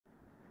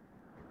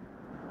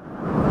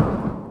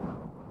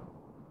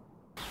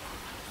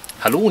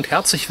Hallo und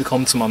herzlich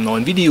willkommen zu meinem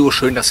neuen Video.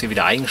 Schön, dass ihr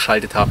wieder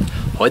eingeschaltet habt.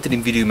 Heute in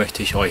dem Video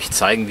möchte ich euch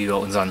zeigen, wie wir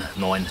unseren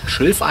neuen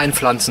Schilf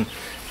einpflanzen.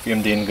 Wir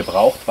haben den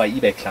gebraucht bei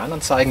eBay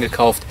Kleinanzeigen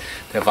gekauft.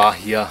 Der war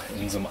hier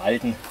in so einem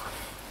alten,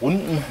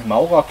 runden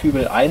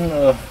Maurerkübel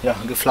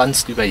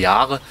eingepflanzt über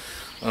Jahre.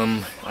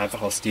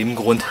 Einfach aus dem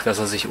Grund, dass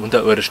er sich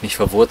unterirdisch nicht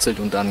verwurzelt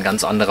und an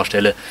ganz anderer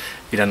Stelle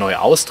wieder neu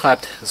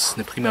austreibt. Das ist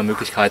eine prima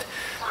Möglichkeit,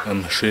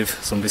 Schilf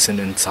so ein bisschen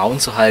in den Zaun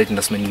zu halten,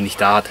 dass man ihn nicht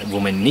da hat,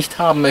 wo man ihn nicht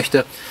haben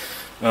möchte.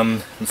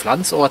 Ein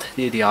Pflanzort,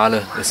 der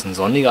ideale, ist ein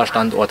sonniger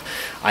Standort.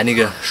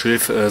 Einige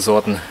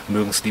Schilfsorten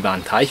mögen es lieber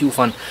an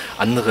Teichufern,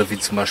 andere wie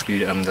zum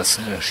Beispiel das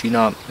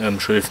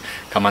China-Schilf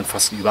kann man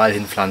fast überall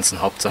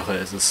hinpflanzen. Hauptsache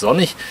es ist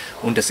sonnig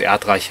und das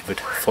Erdreich wird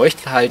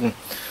feucht gehalten.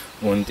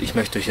 Und ich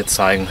möchte euch jetzt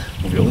zeigen,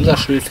 wo wir unser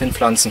Schilf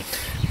hinpflanzen.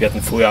 Wir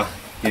hatten vorher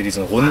hier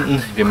diesen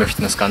runden, wir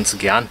möchten das Ganze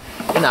gern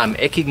in einem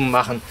eckigen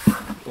machen.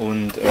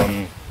 Und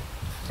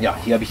ja,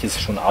 hier habe ich es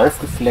schon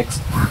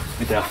aufgeflext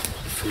mit der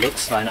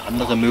Flex, weil eine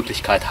andere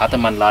Möglichkeit hatte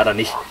man leider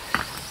nicht,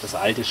 das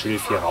alte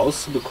Schilf hier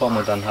rauszubekommen.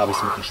 Und dann habe ich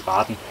es mit dem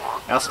Spaten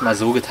erstmal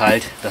so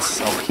geteilt, dass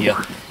es auch hier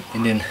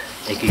in den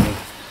eckigen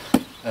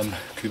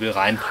Kübel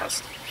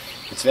reinpasst.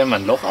 Jetzt werden wir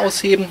ein Loch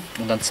ausheben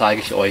und dann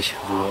zeige ich euch,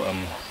 wo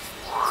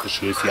das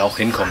Schilf hier auch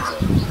hinkommen soll.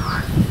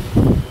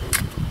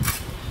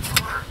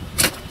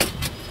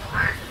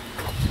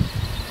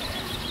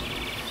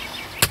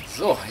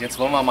 So, jetzt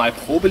wollen wir mal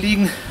Probe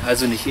liegen,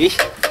 also nicht ich,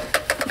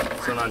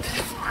 sondern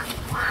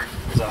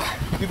unser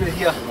Kübel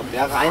hier, ob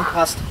der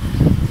reinpasst.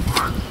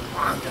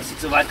 Das sieht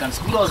soweit ganz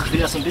gut aus. Ich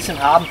will das so ein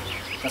bisschen haben,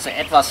 dass er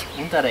etwas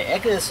unter der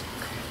Ecke ist.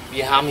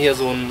 Wir haben hier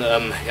so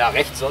einen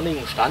recht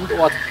sonnigen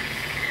Standort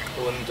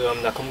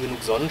und da kommen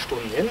genug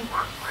Sonnenstunden hin.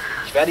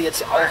 Ich werde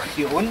jetzt auch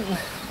hier unten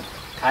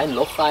kein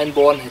Loch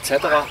reinbohren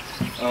etc.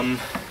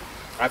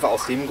 Einfach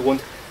aus dem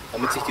Grund,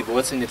 damit sich die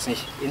Wurzeln jetzt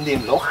nicht in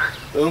dem Loch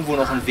irgendwo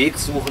noch einen Weg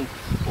suchen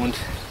und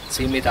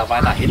 10 Meter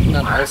weiter hinten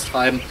dann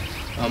austreiben.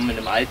 In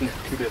dem alten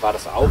Kübel war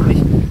das auch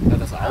nicht, da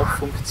hat das auch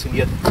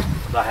funktioniert.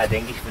 Daher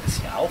denke ich, wird es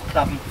hier auch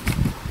klappen.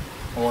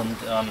 Und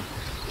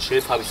das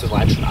Schilf habe ich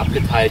soweit schon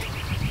abgeteilt,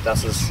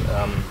 dass es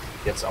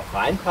jetzt auch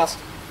reinpasst.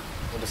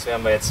 Und das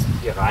werden wir jetzt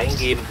hier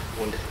reingeben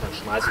und dann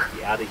schmeiße ich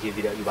die Erde hier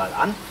wieder überall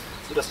an,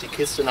 sodass die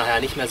Kiste nachher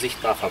nicht mehr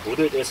sichtbar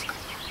verbuddelt ist.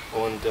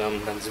 Und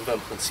dann sind wir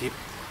im Prinzip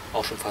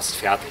auch schon fast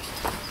fertig.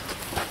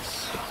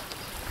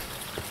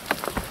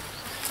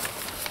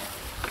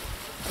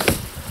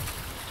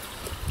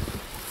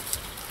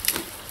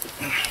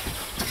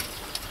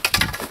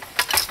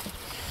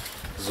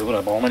 So,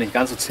 da brauchen wir nicht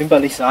ganz so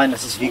zimperlich sein.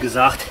 Das ist wie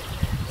gesagt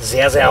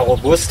sehr, sehr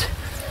robust.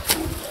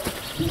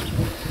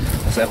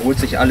 Das erholt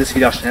sich alles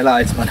wieder schneller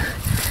als man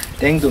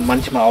denkt und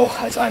manchmal auch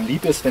als einem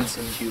lieb ist, wenn es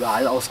nicht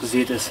überall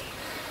ausgesät ist.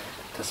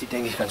 Das sieht,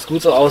 denke ich, ganz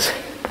gut so aus.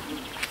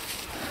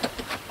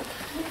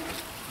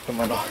 Können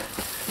wir noch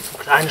so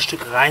kleine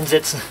Stücke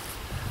reinsetzen.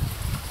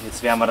 Und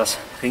jetzt werden wir das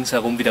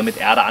ringsherum wieder mit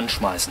Erde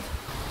anschmeißen.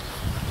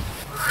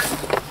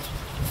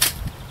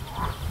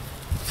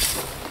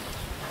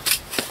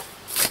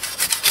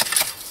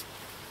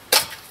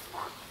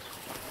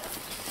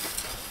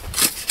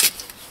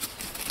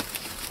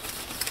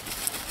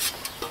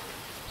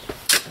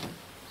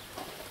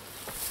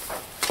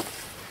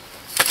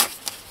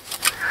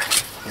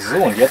 So,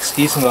 und jetzt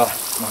gießen wir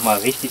nochmal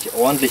richtig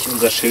ordentlich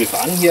unser Schilf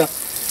an hier,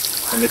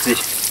 damit sich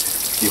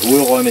die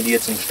Hohlräume, die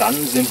jetzt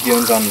entstanden sind, hier in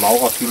unseren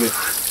Maurerkübel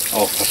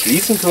auch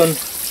verschließen können.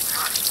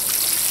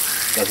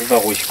 Da sind wir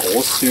ruhig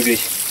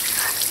großzügig.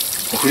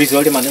 Natürlich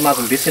sollte man immer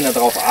so ein bisschen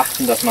darauf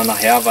achten, dass man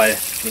nachher, weil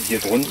hier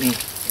drunten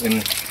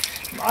im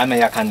Eimer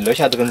ja keine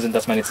Löcher drin sind,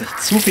 dass man jetzt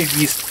nicht zu viel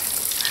gießt,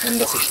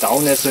 dass sich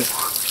Staunässe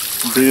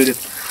bildet.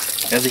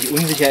 Wer sich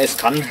unsicher ist,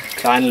 kann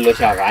kleine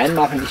Löcher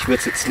reinmachen. Ich würde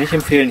es jetzt nicht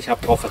empfehlen. Ich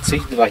habe darauf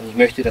verzichtet, weil ich nicht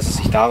möchte, dass es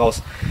sich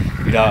daraus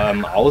wieder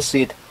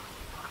aussieht.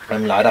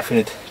 Leider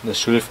findet das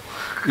Schilf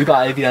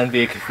überall wieder einen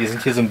Weg. Wir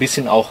sind hier so ein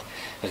bisschen auch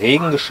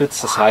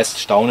regengeschützt. Das heißt,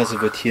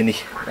 Staunässe wird hier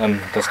nicht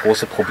das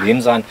große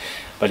Problem sein,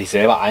 weil ich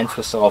selber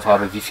Einfluss darauf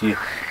habe, wie viel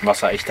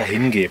Wasser ich da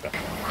hingebe.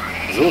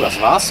 So, das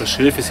war's. Das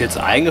Schilf ist jetzt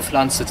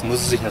eingepflanzt. Jetzt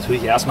muss es sich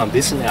natürlich erstmal ein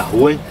bisschen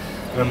erholen.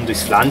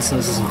 Durchs Pflanzen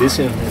ist es ein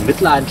bisschen in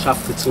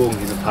Mitleidenschaft gezogen.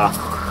 Diese paar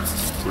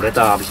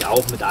Blätter habe ich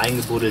auch mit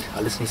eingebuddelt,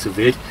 alles nicht so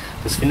wild.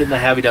 Das findet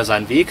nachher wieder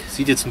seinen Weg.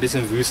 Sieht jetzt ein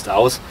bisschen wüst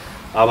aus,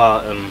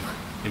 aber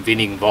in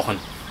wenigen Wochen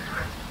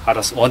hat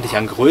das ordentlich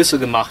an Größe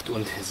gemacht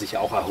und sich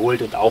auch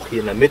erholt. Und auch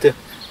hier in der Mitte,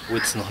 wo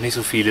jetzt noch nicht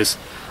so viel ist,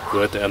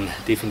 wird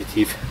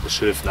definitiv das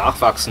Schilf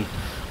nachwachsen.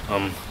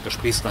 Das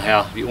sprießt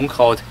nachher wie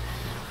Unkraut,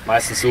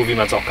 meistens so, wie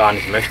man es auch gar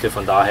nicht möchte.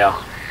 Von daher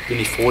bin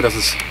ich froh, dass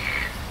es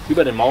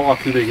über den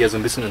Maurerkübel hier so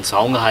ein bisschen in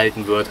Zaun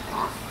gehalten wird.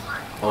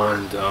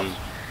 Und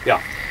ja,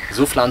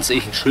 so pflanze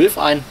ich ein Schilf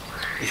ein.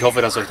 Ich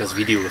hoffe, dass euch das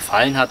Video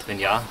gefallen hat. Wenn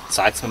ja,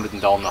 zeigt es mir mit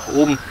einem Daumen nach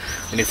oben.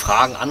 Wenn ihr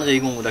Fragen,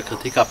 Anregungen oder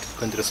Kritik habt,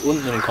 könnt ihr das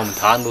unten in den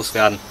Kommentaren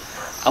loswerden.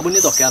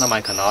 Abonniert auch gerne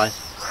meinen Kanal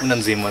und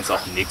dann sehen wir uns auch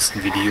im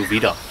nächsten Video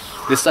wieder.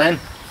 Bis dahin.